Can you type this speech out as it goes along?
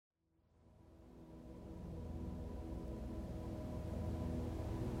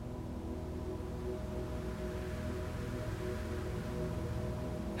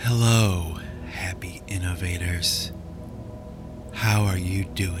Hello, Happy Innovators. How are you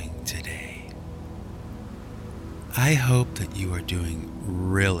doing today? I hope that you are doing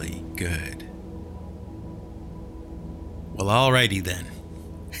really good. Well, alrighty then.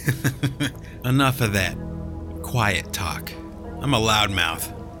 Enough of that quiet talk. I'm a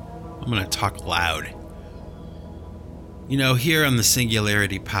loudmouth. I'm going to talk loud. You know, here on the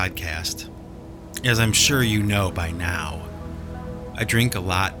Singularity Podcast, as I'm sure you know by now, I drink a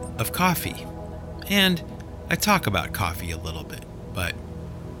lot of coffee, and I talk about coffee a little bit, but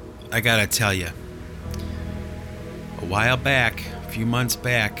I gotta tell you, a while back, a few months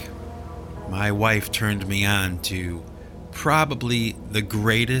back, my wife turned me on to probably the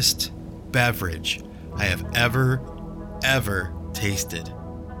greatest beverage I have ever tasted.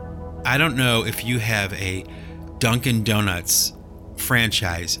 I don't know if you have a Dunkin' Donuts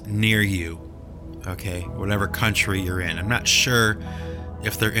franchise near you. Okay, whatever country you're in. I'm not sure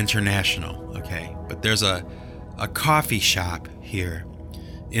if they're international, okay? But there's a coffee shop here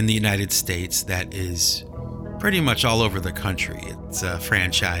in the United States that is pretty much all over the country. It's a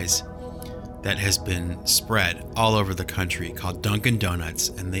franchise that has been spread all over the country called Dunkin' Donuts,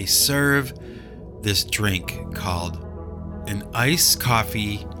 and they serve this drink called an iced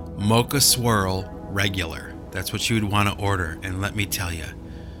coffee mocha swirl regular. That's what you would want to order, and let me tell you,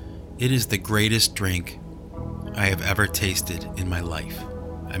 it is the greatest drink I have ever tasted in my life.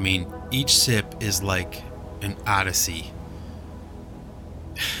 I mean, each sip is like an odyssey.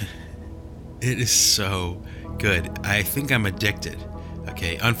 It is so good. I think I'm addicted.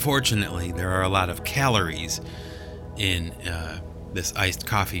 Okay, unfortunately, there are a lot of calories in this iced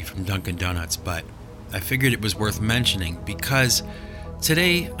coffee from Dunkin' Donuts, but I figured it was worth mentioning because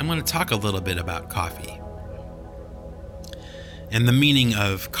today I'm going to talk a little bit about coffee. And the meaning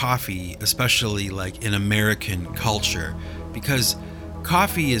of coffee, especially like in American culture, because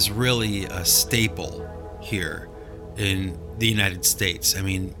coffee is really a staple here in the United States. I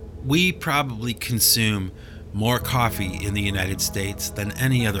mean, we probably consume more coffee in the United States than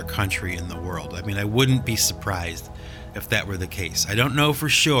any other country in the world. I mean, I wouldn't be surprised if that were the case. I don't know for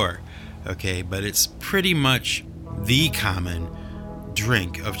sure, okay, but it's pretty much the common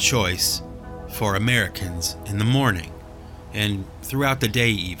drink of choice for Americans in the morning. And throughout the day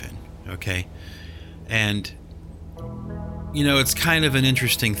even, okay? And, you know, it's kind of an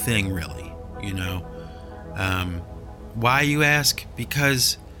interesting thing, really, you know? Why, you ask?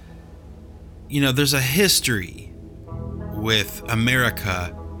 Because, you know, there's a history with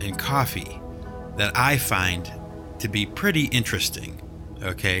America and coffee that I find to be pretty interesting,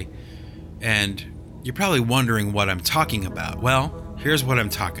 okay? And you're probably wondering what I'm talking about. Well, here's what I'm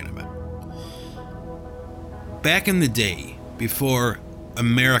talking about. Back in the day, before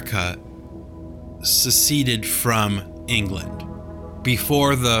America seceded from England,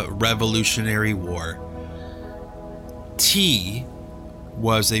 before the Revolutionary War, tea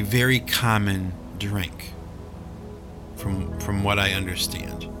was a very common drink, from what I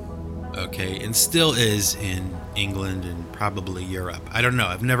understand. Okay, and still is in England and probably Europe. I don't know.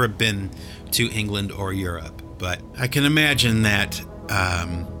 I've never been to England or Europe, but I can imagine that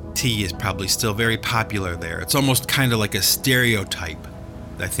tea is probably still very popular there. It's almost kind of like a stereotype,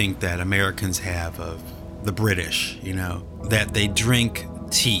 I think, that Americans have of the British, you know, that they drink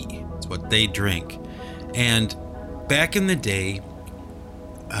tea. It's what they drink. And back in the day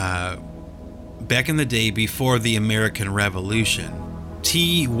before the American Revolution,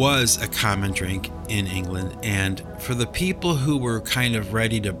 tea was a common drink in England. And for the people who were kind of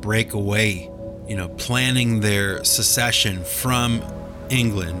ready to break away, you know, planning their secession from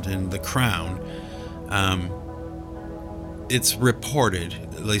England and the crown, it's reported,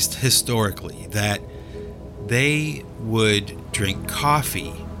 at least historically, that they would drink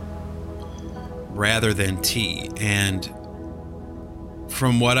coffee rather than tea. And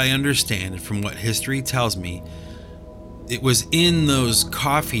from what I understand and from what history tells me, it was in those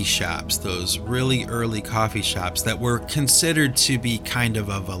coffee shops, those really early coffee shops that were considered to be kind of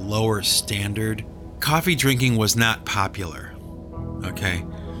a lower standard. Coffee drinking was not popular. Okay,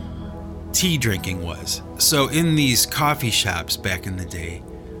 tea drinking was. So in these coffee shops back in the day,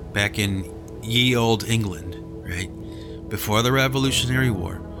 back in ye old England, right, before the Revolutionary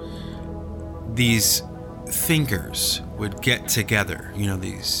War, these thinkers would get together, you know,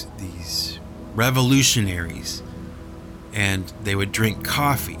 these revolutionaries, and they would drink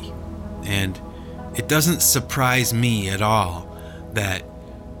coffee. And it doesn't surprise me at all that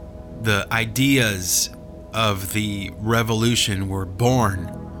the ideas of the revolution were born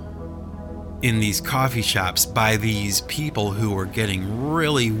in these coffee shops by these people who were getting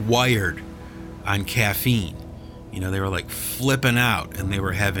really wired on caffeine. They were like flipping out, and they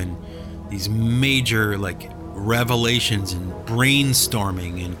were having these major like revelations and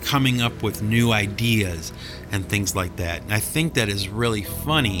brainstorming and coming up with new ideas and things like that. And I think that is really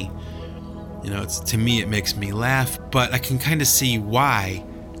funny. To me, it makes me laugh, but I can kind of see why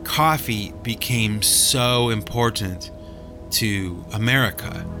coffee became so important to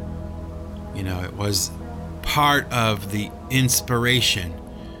America. It was part of the inspiration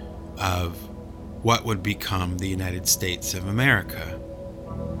of what would become the United States of America,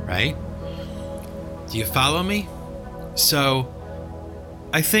 right? Do you follow me? So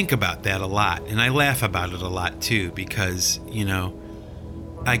I think about that a lot, and I laugh about it a lot too, because,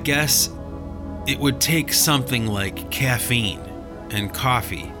 I guess it would take something like caffeine and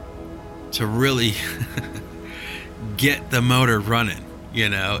coffee to really get the motor running,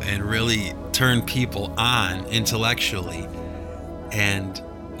 and really turn people on intellectually and,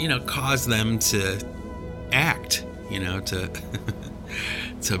 cause them to act, to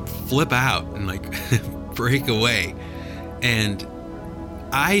to flip out and like break away. And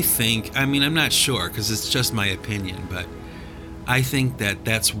I think, I'm not sure because it's just my opinion, but I think that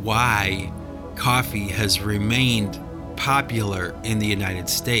that's why coffee has remained popular in the United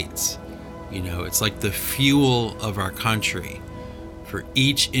States. It's like the fuel of our country. For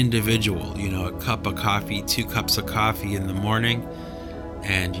each individual, a cup of coffee, 2 cups of coffee in the morning,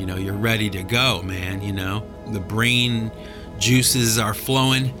 and, you're ready to go, man. The brain juices are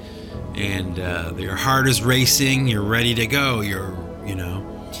flowing, and your heart is racing. You're ready to go. You're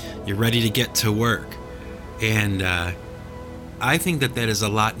ready to get to work. And I think that is a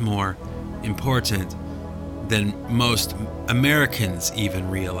lot more important than most Americans even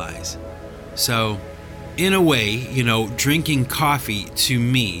realize. So, in a way, drinking coffee to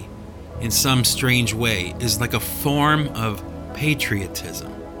me, in some strange way, is like a form of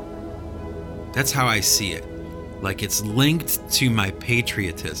patriotism. That's how I see it. Like, it's linked to my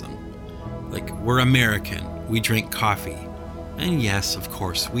patriotism. Like, we're American. We drink coffee. And yes, of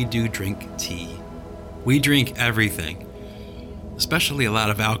course, we do drink tea. We drink everything, especially a lot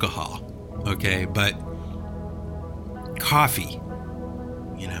of alcohol. Okay, but coffee,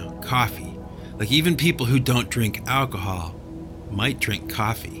 coffee. Like, even people who don't drink alcohol might drink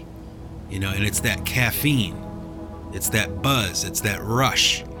coffee, and it's that caffeine, it's that buzz, it's that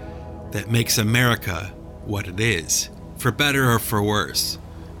rush that makes America what it is, for better or for worse,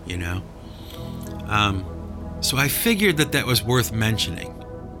 So I figured that was worth mentioning.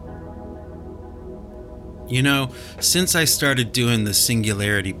 Since I started doing the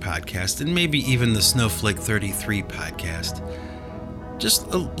Singularity Podcast, and maybe even the Snowflake 33 podcast, just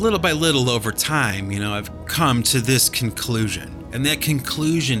a little by little over time, I've come to this conclusion. And that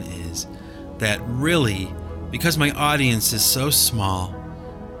conclusion is that really, because my audience is so small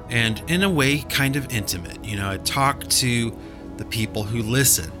and in a way kind of intimate, I talk to the people who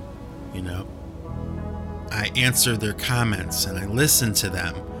listen, I answer their comments and I listen to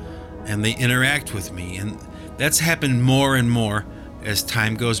them and they interact with me. And that's happened more and more as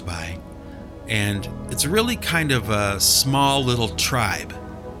time goes by. And it's really kind of a small little tribe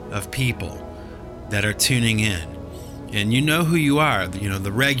of people that are tuning in. And you know who you are,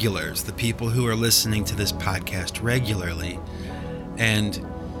 the regulars, the people who are listening to this podcast regularly. And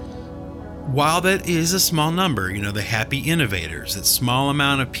while that is a small number, the Happy Innovators, that small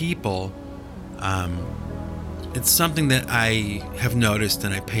amount of people, it's something that I have noticed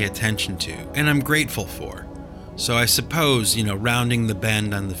and I pay attention to, and I'm grateful for. So I suppose, rounding the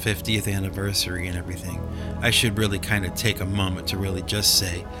bend on the 50th anniversary and everything, I should really kind of take a moment to really just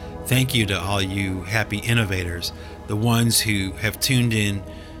say thank you to all you Happy Innovators, the ones who have tuned in,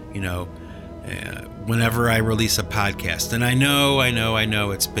 whenever I release a podcast. And I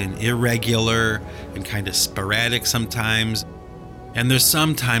know it's been irregular and kind of sporadic sometimes. And there's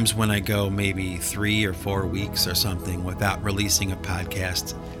some times when I go maybe 3 or 4 weeks or something without releasing a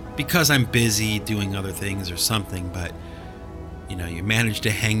podcast because I'm busy doing other things or something. But, you managed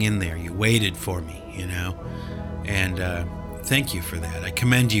to hang in there. You waited for me, and thank you for that. I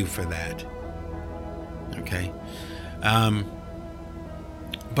commend you for that. Okay.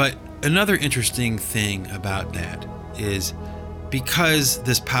 But another interesting thing about that is because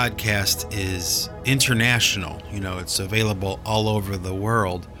this podcast is international, it's available all over the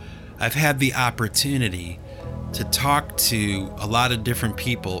world, I've had the opportunity to talk to a lot of different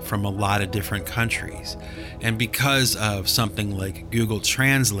people from a lot of different countries. And because of something like Google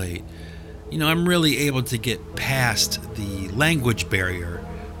Translate, I'm really able to get past the language barrier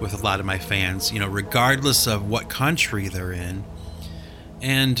with a lot of my fans, regardless of what country they're in,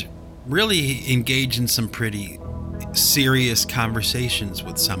 and really engage in some pretty serious conversations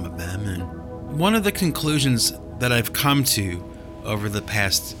with some of them. And one of the conclusions that I've come to over the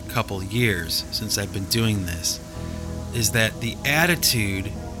past couple years since I've been doing this is that the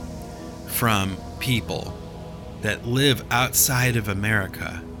attitude from people that live outside of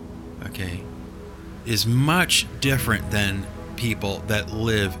America, okay, is much different than people that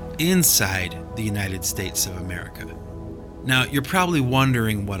live inside the United States of America. Now, you're probably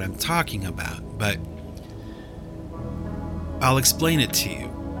wondering what I'm talking about, but I'll explain it to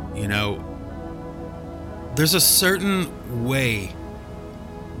you. You know, there's a certain way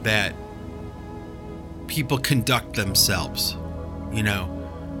that people conduct themselves, you know,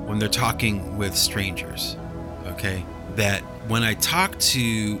 when they're talking with strangers, okay? That when I talk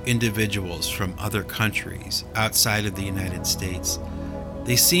to individuals from other countries outside of the United States,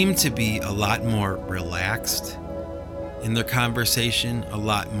 they seem to be a lot more relaxed in their conversation, a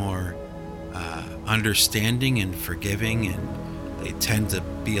lot more understanding and forgiving, and they tend to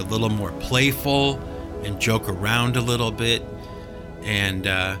be a little more playful and joke around a little bit, and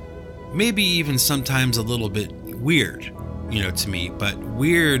maybe even sometimes a little bit weird, you know, to me. But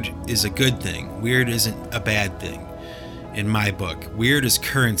weird is a good thing. Weird isn't a bad thing in my book. Weird is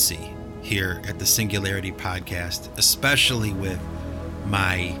currency here at the Singularity Podcast, especially with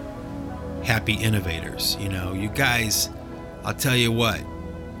my Happy Innovators. You know, you guys, I'll tell you what,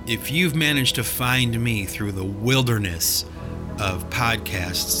 if you've managed to find me through the wilderness of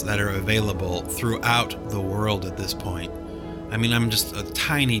podcasts that are available throughout the world at this point, I mean, I'm just a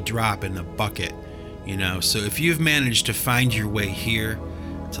tiny drop in the bucket, you know. So if you've managed to find your way here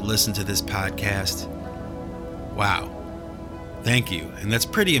to listen to this podcast, wow, thank you. And that's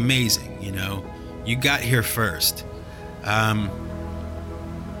pretty amazing, you know. You got here first.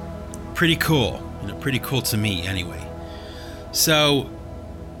 Pretty cool, you know, pretty cool to me anyway. So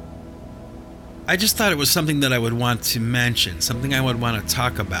I just thought it was something that I would want to mention, something I would want to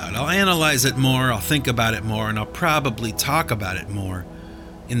talk about. I'll analyze it more, I'll think about it more, and I'll probably talk about it more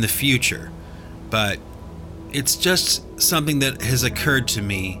in the future. But it's just something that has occurred to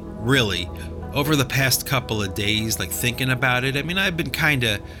me, really, over the past couple of days, like thinking about it. I mean, I've been kind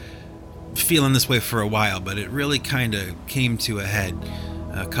of feeling this way for a while, but it really kind of came to a head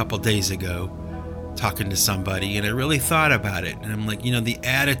a couple days ago, talking to somebody, and I really thought about it, and I'm like, you know, the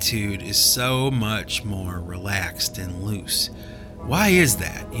attitude is so much more relaxed and loose. Why is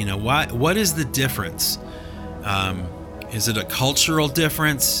that? You know, what is the difference? Is it a cultural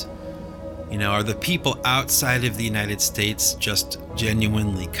difference? You know, are the people outside of the United States just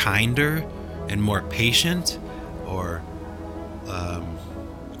genuinely kinder and more patient? Or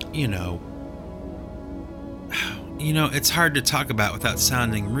you know, it's hard to talk about without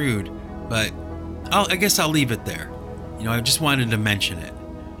sounding rude, but I guess I'll leave it there. You know, I just wanted to mention it,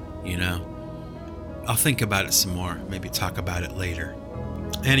 you know. I'll think about it some more, maybe talk about it later.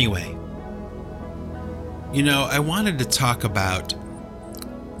 Anyway, you know, I wanted to talk about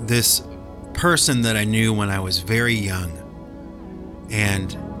this person that I knew when I was very young.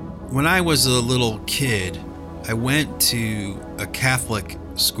 And when I was a little kid, I went to a Catholic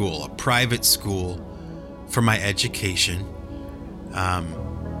school, a private school, for my education.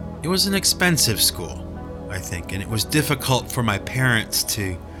 It was an expensive school, I think, and it was difficult for my parents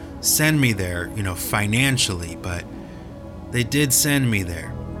to send me there, you know, financially, but they did send me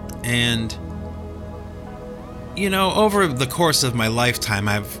there. And, you know, over the course of my lifetime,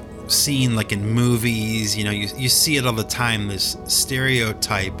 I've seen, like in movies, you know, you see it all the time, this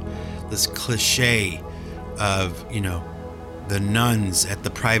stereotype, this cliche of, you know, the nuns at the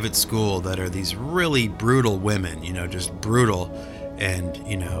private school that are these really brutal women, you know, just brutal and,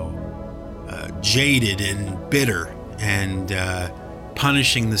 you know, jaded and bitter, and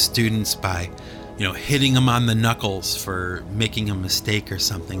punishing the students by, you know, hitting them on the knuckles for making a mistake or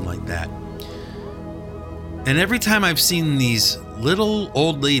something like that. And every time I've seen these little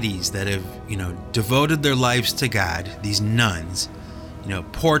old ladies that have, you know, devoted their lives to God, these nuns, you know,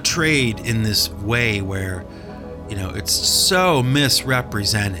 portrayed in this way where, you know, it's so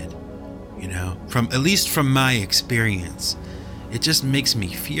misrepresented, you know, at least from my experience, it just makes me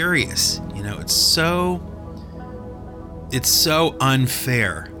furious. You know, it's so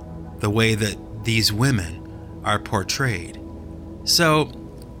unfair the way that these women are portrayed. So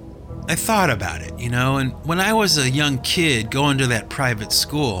I thought about it, you know, and when I was a young kid going to that private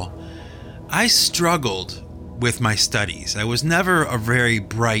school, I struggled with my studies. I was never a very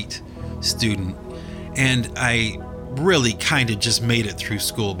bright student, and I really kind of just made it through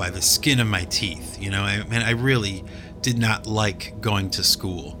school by the skin of my teeth. You know, I really did not like going to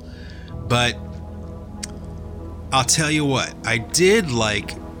school. But I'll tell you what, I did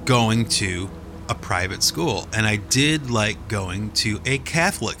like going to a private school, and I did like going to a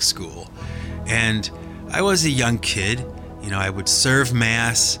Catholic school. And I was a young kid. I would serve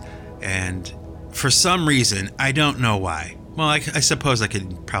Mass, and for some reason, I don't know why. Well, I suppose I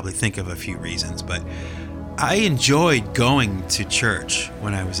could probably think of a few reasons, but I enjoyed going to church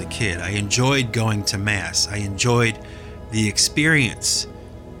when I was a kid. I enjoyed going to Mass. I enjoyed the experience,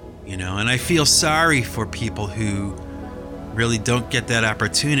 and I feel sorry for people who really don't get that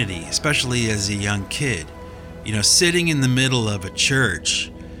opportunity, especially as a young kid. Sitting in the middle of a church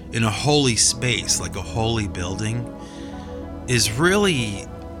in a holy space, like a holy building, is really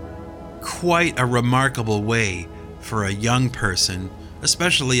quite a remarkable way for a young person,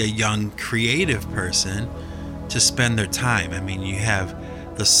 especially a young creative person, to spend their time. You have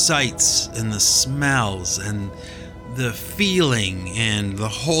the sights and the smells and the feeling and the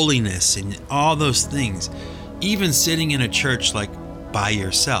holiness and all those things, even sitting in a church like by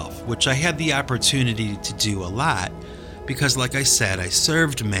yourself, which I had the opportunity to do a lot because, like I said, I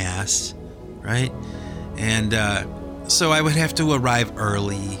served Mass, right? And so I would have to arrive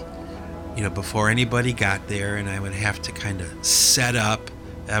early, before anybody got there, and I would have to kind of set up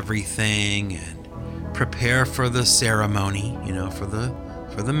everything and prepare for the ceremony, for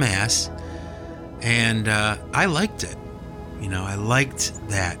the Mass. And I liked it. I liked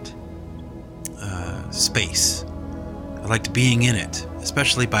that space. I liked being in it,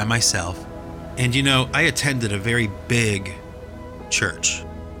 especially by myself. And I attended a very big church.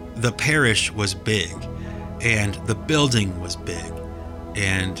 The parish was big, and the building was big.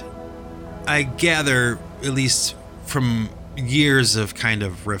 And I gather, at least from years of kind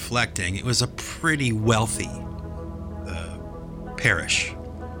of reflecting, it was a pretty wealthy parish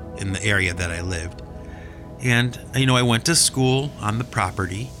in the area that I lived. And, I went to school on the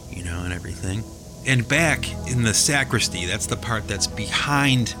property, and everything. And back in the sacristy, that's the part that's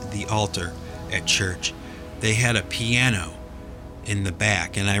behind the altar at church, they had a piano in the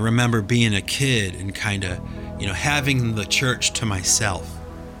back. And I remember being a kid and kind of, having the church to myself,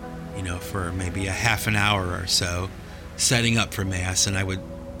 for maybe a half an hour or so, setting up for Mass. And I would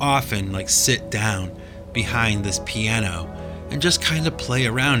often sit down behind this piano and just kind of play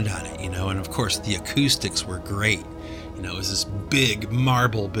around on it, and of course the acoustics were great. It was this big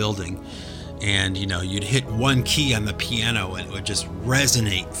marble building, and you'd hit one key on the piano and it would just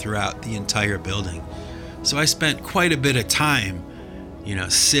resonate throughout the entire building. So I spent quite a bit of time,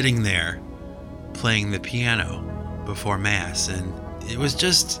 sitting there playing the piano before Mass, and it was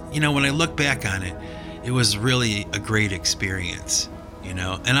just, when I look back on it, it was really a great experience, and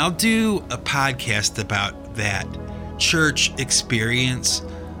I'll do a podcast about that church experience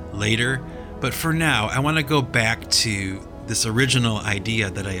later, but for now I want to go back to this original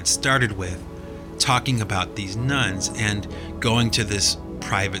idea that I had started with, talking about these nuns and going to this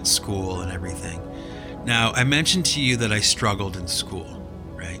private school and everything. Now, I mentioned to you that I struggled in school,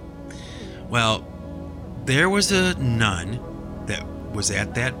 right? Well, there was a nun that was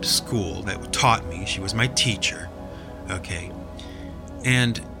at that school that taught me. She was my teacher, okay?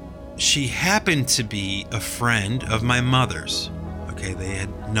 And she happened to be a friend of my mother's. Okay, they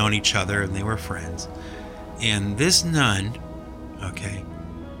had known each other and they were friends. And this nun, okay,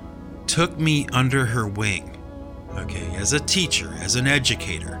 took me under her wing, okay, as a teacher, as an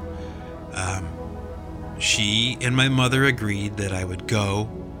educator. She and my mother agreed that I would go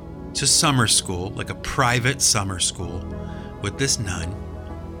to summer school, like a private summer school, with this nun,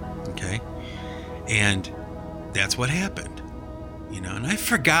 okay? And that's what happened. And I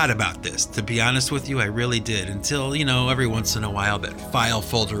forgot about this, to be honest with you. I really did, until, every once in a while that file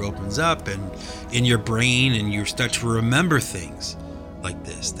folder opens up and in your brain, and you start to remember things like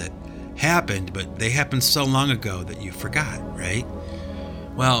this that happened, but they happened so long ago that you forgot, right?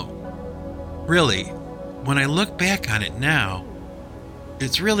 Well, really, when I look back on it now,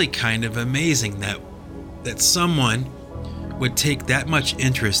 it's really kind of amazing that someone would take that much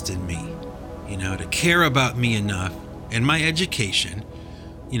interest in me, to care about me enough and my education,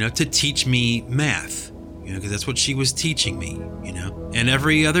 to teach me math, because that's what she was teaching me, And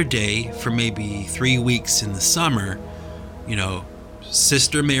every other day for maybe 3 weeks in the summer,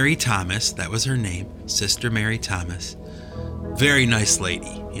 Sister Mary Thomas, that was her name, Sister Mary Thomas, very nice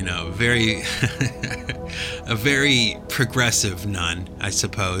lady, very, a very progressive nun, I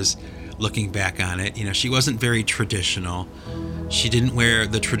suppose, looking back on it. She wasn't very traditional. She didn't wear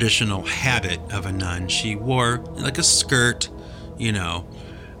the traditional habit of a nun. She wore like a skirt,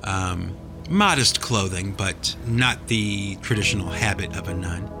 modest clothing, but not the traditional habit of a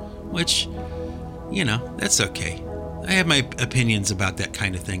nun, which, that's okay. I have my opinions about that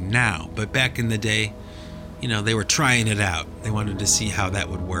kind of thing now, but back in the day, they were trying it out. They wanted to see how that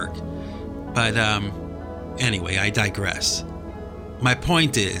would work. But anyway, I digress. My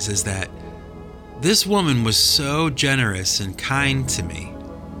point is that this woman was so generous and kind to me,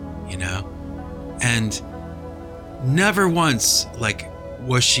 and never once,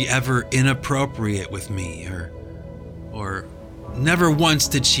 was she ever inappropriate with me, or never once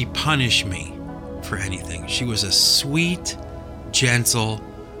did she punish me for anything. She was a sweet, gentle,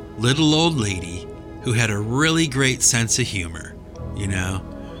 little old lady who had a really great sense of humor,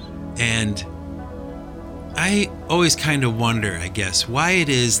 and I always kind of wonder, I guess, why it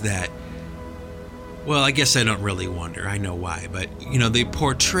is that, well, I guess I don't really wonder, I know why, but, they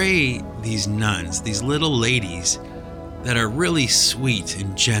portray these nuns, these little ladies that are really sweet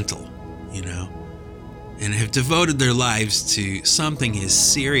and gentle, and have devoted their lives to something as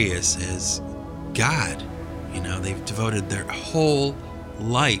serious as God. They've devoted their whole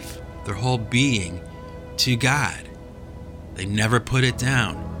life, their whole being to God. They never put it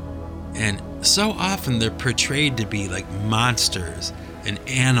down. And so often they're portrayed to be like monsters and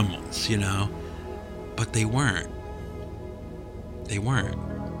animals, but they weren't. They weren't.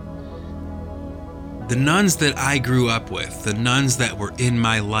 The nuns that I grew up with, the nuns that were in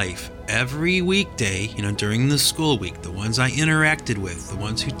my life every weekday, during the school week, the ones I interacted with, the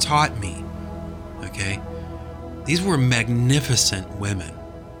ones who taught me, okay? These were magnificent women.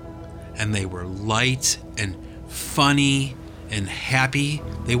 And they were light and funny and happy.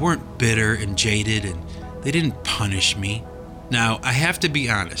 They weren't bitter and jaded, and they didn't punish me. Now, I have to be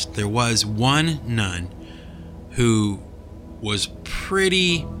honest, there was one nun who was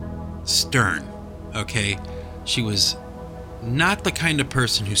pretty stern, okay? She was not the kind of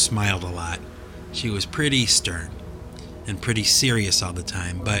person who smiled a lot. She was pretty stern and pretty serious all the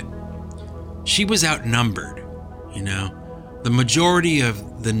time, but she was outnumbered, The majority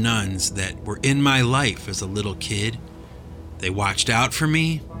of the nuns that were in my life as a little kid, they watched out for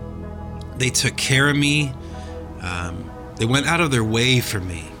me. They took care of me. They went out of their way for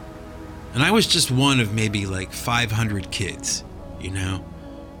me. And I was just one of maybe 500 kids,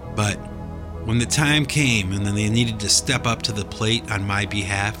 But when the time came and then they needed to step up to the plate on my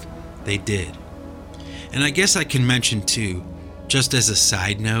behalf, they did. And I guess I can mention too, just as a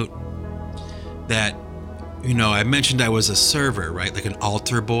side note, that, I mentioned I was a server, right? Like an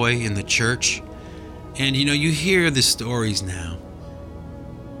altar boy in the church. And, you hear the stories now.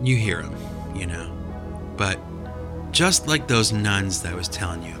 You hear them, But just like those nuns that I was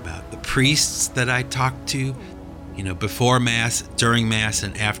telling you about, the priests that I talked to, before Mass, during Mass,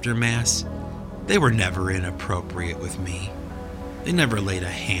 and after Mass, they were never inappropriate with me. They never laid a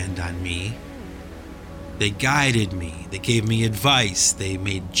hand on me. They guided me. They gave me advice. They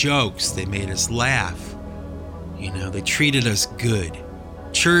made jokes. They made us laugh. They treated us good.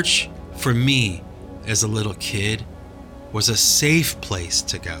 Church, for me, as a little kid, was a safe place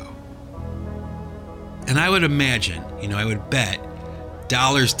to go. And I would imagine, I would bet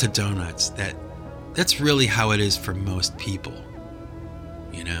dollars to donuts that that's really how it is for most people.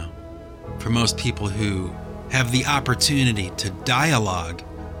 For most people who have the opportunity to dialogue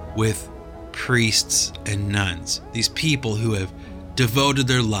with priests and nuns, these people who have devoted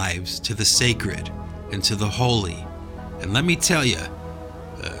their lives to the sacred and to the holy. And let me tell you,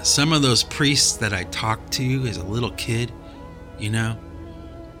 some of those priests that I talked to as a little kid,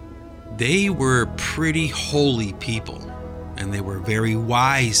 they were pretty holy people, and they were very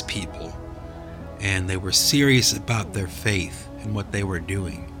wise people, and they were serious about their faith and what they were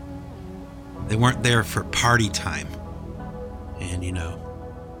doing. They weren't there for party time and,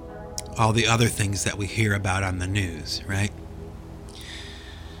 all the other things that we hear about on the news, right?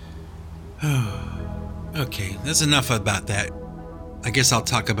 Okay, that's enough about that. I guess I'll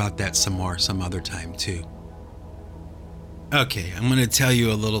talk about that some more some other time too. Okay, I'm going to tell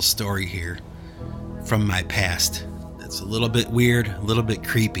you a little story here from my past. It's a little bit weird, a little bit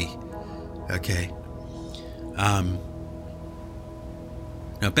creepy. Okay. Now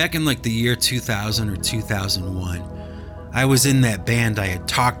back in the year 2000 or 2001, I was in that band I had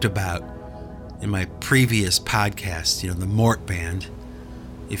talked about in my previous podcast, the Mort Band.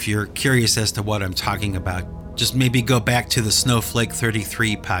 If you're curious as to what I'm talking about, just maybe go back to the Snowflake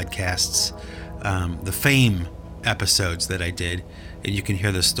 33 podcasts, the Fame episodes that I did, and you can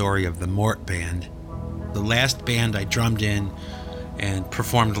hear the story of the Mort Band, the last band I drummed in and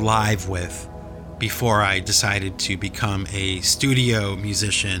performed live with before I decided to become a studio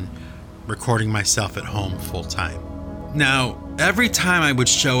musician, recording myself at home full time. Now, every time I would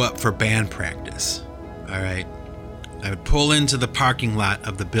show up for band practice, all right, I would pull into the parking lot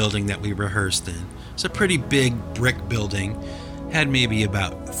of the building that we rehearsed in. It's a pretty big brick building, had maybe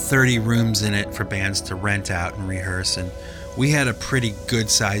about 30 rooms in it for bands to rent out and rehearse, and we had a pretty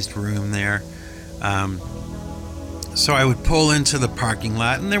good-sized room there. So I would pull into the parking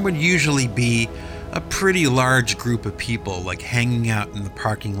lot, and there would usually be a pretty large group of people, like hanging out in the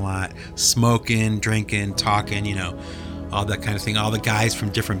parking lot, smoking, drinking, talking, all that kind of thing. All the guys from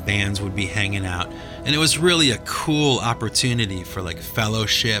different bands would be hanging out. And it was really a cool opportunity for like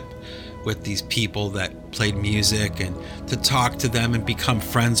fellowship with these people that played music, and to talk to them and become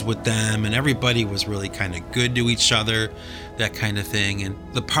friends with them. And everybody was really kind of good to each other, that kind of thing. And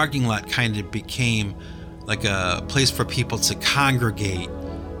the parking lot kind of became like a place for people to congregate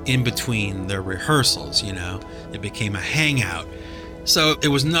in between their rehearsals, It became a hangout. So it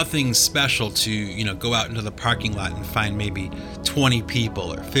was nothing special to, go out into the parking lot and find maybe 20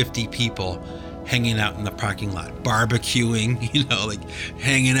 people or 50 people hanging out in the parking lot, barbecuing, like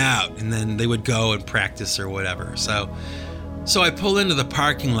hanging out, and then they would go and practice or whatever. So I pull into the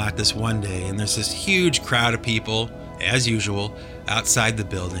parking lot this one day, and there's this huge crowd of people, as usual, outside the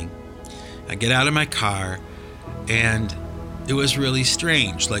building. I get out of my car, and it was really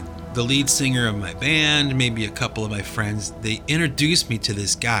strange. Like, the lead singer of my band, maybe a couple of my friends, they introduced me to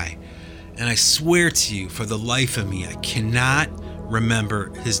this guy. And I swear to you, for the life of me, I cannot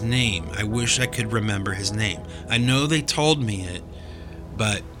remember his name. I wish I could remember his name. I know they told me it,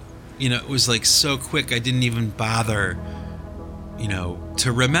 but, it was like so quick I didn't even bother,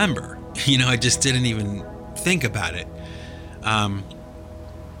 to remember. I just didn't even think about it.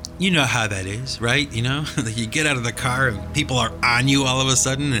 You know how that is, right? You get out of the car and people are on you all of a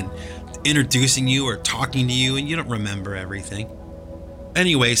sudden and introducing you or talking to you, and you don't remember everything.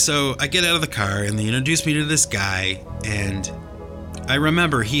 Anyway, so I get out of the car and they introduce me to this guy, and I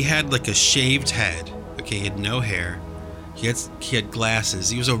remember he had like a shaved head. Okay, he had no hair. He had glasses.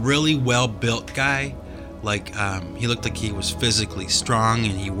 He was a really well-built guy. Like, he looked like he was physically strong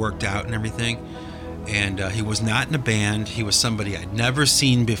and he worked out and everything. And he was not in a band. He was somebody I'd never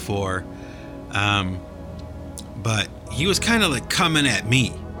seen before. But he was kind of like coming at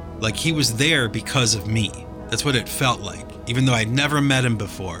me. Like he was there because of me. That's what it felt like, even though I'd never met him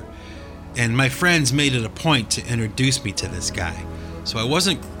before. And my friends made it a point to introduce me to this guy. So I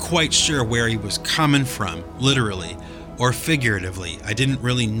wasn't quite sure where he was coming from, literally or figuratively. I didn't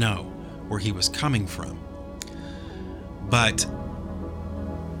really know where he was coming from. But,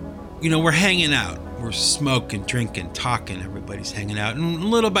 we're hanging out. We're smoking, drinking, talking. Everybody's hanging out. And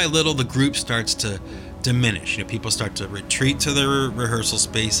little by little, the group starts to diminish. People start to retreat to their rehearsal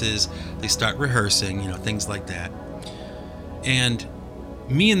spaces. They start rehearsing, things like that. And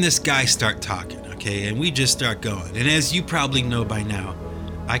me and this guy start talking, okay? And we just start going. And as you probably know by now,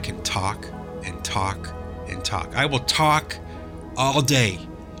 I can talk and talk and talk. I will talk all day,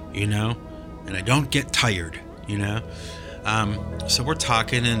 and I don't get tired, So we're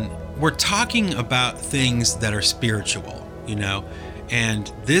talking, and we're talking about things that are spiritual,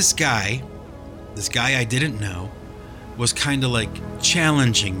 and this guy I didn't know was kind of like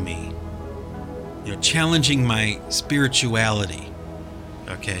challenging me, challenging my spirituality.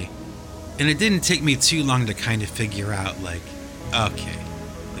 Okay. And it didn't take me too long to kind of figure out, like, okay,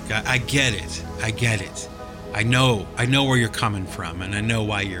 like I get it. I know where you're coming from, and I know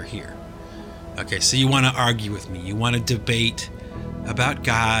why you're here. Okay, so you want to argue with me. You want to debate about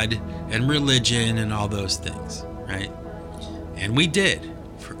God and religion and all those things, right? And we did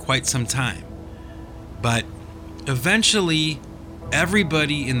for quite some time. But eventually,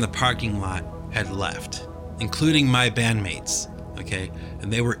 everybody in the parking lot had left, including my bandmates, okay?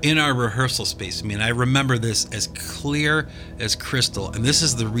 And they were in our rehearsal space. I mean, I remember this as clear as crystal, and this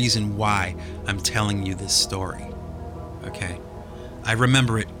is the reason why I'm telling you this story, okay? I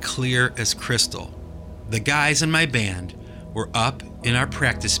remember it clear as crystal. The guys in my band were up in our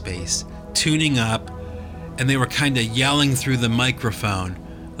practice space, tuning up, and they were kind of yelling through the microphone,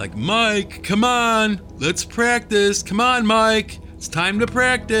 like, Mike, come on, let's practice. Come on, Mike, it's time to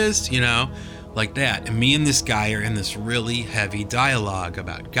practice, like that. And me and this guy are in this really heavy dialogue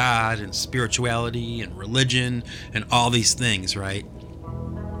about God and spirituality and religion and all these things, right?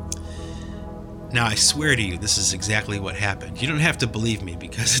 Now, I swear to you, this is exactly what happened. You don't have to believe me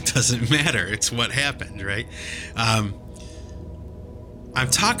because it doesn't matter. It's what happened, right? I'm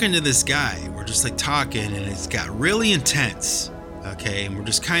talking to this guy. We're just like talking, and it's got really intense, okay? And we're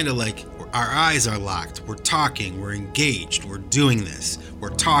just kind of like, our eyes are locked. We're talking. We're engaged. We're doing this. We're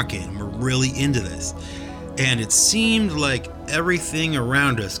talking. We're really into this. And it seemed like everything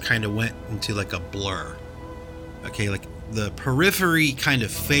around us kind of went into like a blur, okay? Like the periphery kind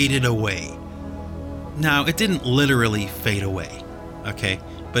of faded away. Now, it didn't literally fade away, okay?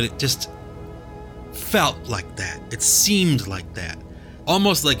 But it just felt like that. It seemed like that.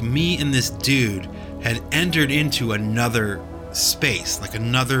 Almost like me and this dude had entered into another space, like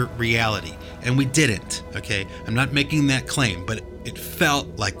another reality. And we didn't, okay? I'm not making that claim, but it felt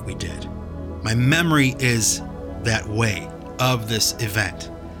like we did. My memory is that way of this event.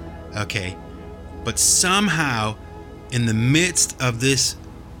 Okay. But somehow, in the midst of this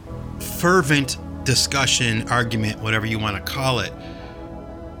fervent discussion, argument, whatever you want to call it,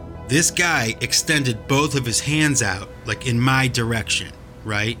 this guy extended both of his hands out, like in my direction,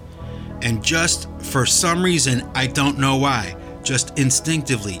 right? And just for some reason, I don't know why, just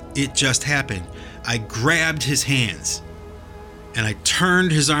instinctively, it just happened. I grabbed his hands and I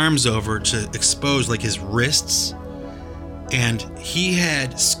turned his arms over to expose like his wrists. And he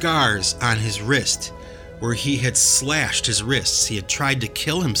had scars on his wrist where he had slashed his wrists. He had tried to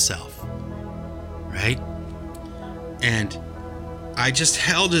kill himself, right? And I just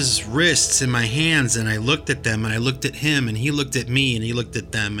held his wrists in my hands and I looked at them and I looked at him and he looked at me and he looked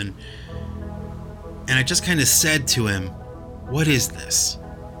at them and I just kind of said to him, "What is this?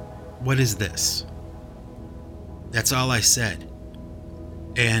 What is this?" That's all I said.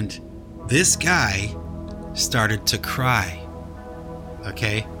 And this guy started to cry.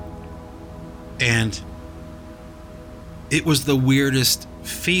 Okay? And it was the weirdest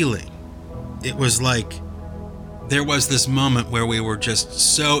feeling. It was like there was this moment where we were just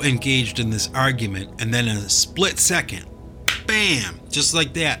so engaged in this argument, and then in a split second, bam, just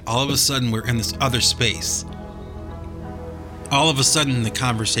like that, all of a sudden we're in this other space. All of a sudden the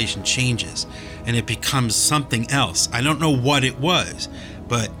conversation changes and it becomes something else. I don't know what it was,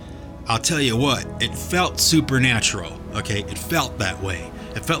 but I'll tell you what, it felt supernatural, okay? It felt that way.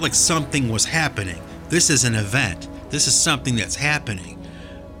 It felt like something was happening. This is an event. This is something that's happening.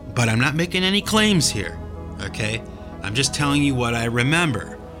 But I'm not making any claims here, okay? I'm just telling you what I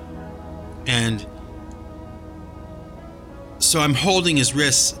remember. And so I'm holding his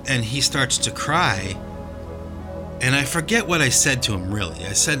wrists and he starts to cry. And I forget what I said to him, really.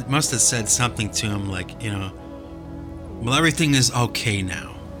 Must have said something to him like, well, everything is okay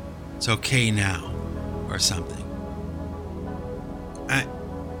now. It's okay now, or something.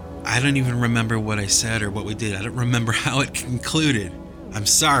 I don't even remember what I said or what we did. I don't remember how it concluded. I'm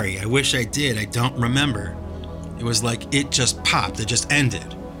sorry. I wish I did. I don't remember. It was like it just popped. It just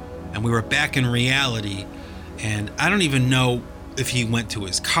ended. And we were back in reality. And I don't even know if he went to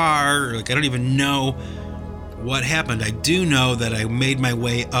his car. I don't even know what happened. I do know that I made my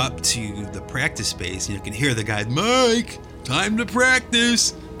way up to the practice space. You can hear the guy, "Mike, time to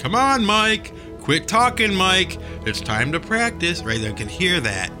practice. Come on, Mike. Quit talking, Mike. It's time to practice." Right? I can hear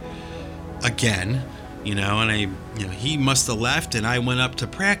that again, and he must have left and I went up to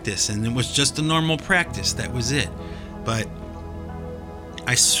practice and it was just a normal practice. That was it. But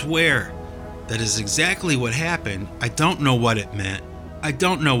I swear that is exactly what happened. I don't know what it meant. I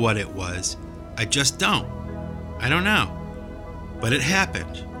don't know what it was. I just don't. I don't know. But it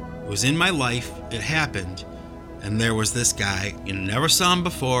happened. It was in my life. It happened. And there was this guy. Never saw him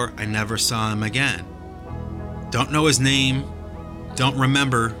before. I never saw him again. Don't know his name. Don't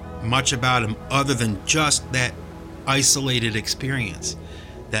remember much about him other than just that isolated experience.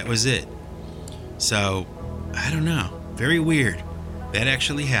 That was it. So, I don't know. Very weird. That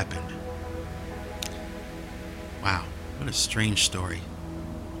actually happened. Wow. What a strange story.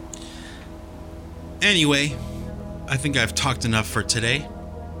 Anyway, I think I've talked enough for today.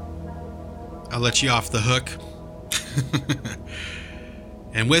 I'll let you off the hook.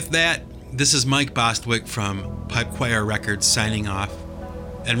 And with that, this is Mike Bostwick from Pipe Choir Records signing off.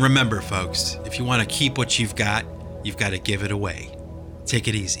 And remember, folks, if you want to keep what you've got to give it away. Take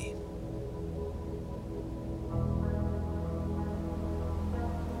it easy.